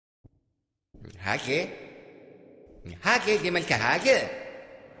Hake? Hake di man ka hake?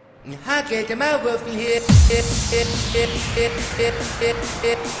 Hake di ma wo fi here.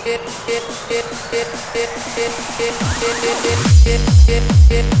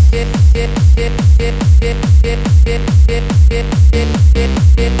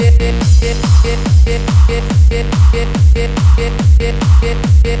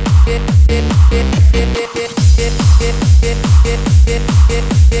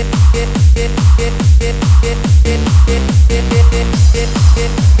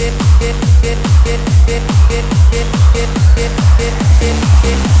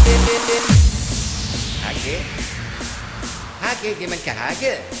 Hake di man ka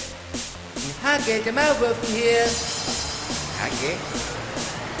hake? Hake di ma wo fi here.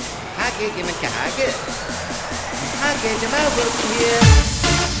 Hake di man ka hake? Hake di ma wo fi here.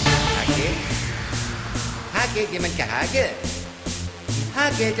 Hake di man ka hake?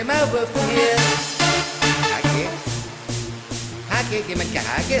 Hake di ma wo fi here. Hake di man ka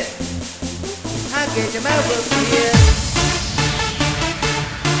hake? Hake di ma wo fi here.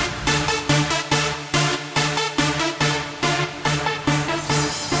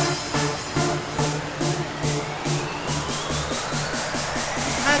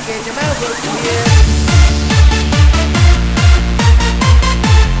 Hake di ma wo fi here.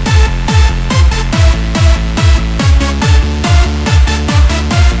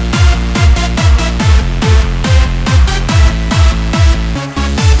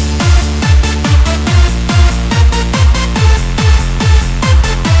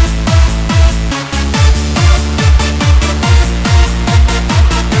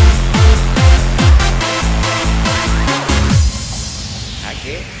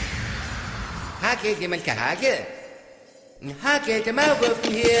 Hake di man ka hake? Hake di ma wo fi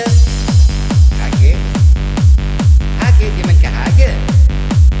here. Hake di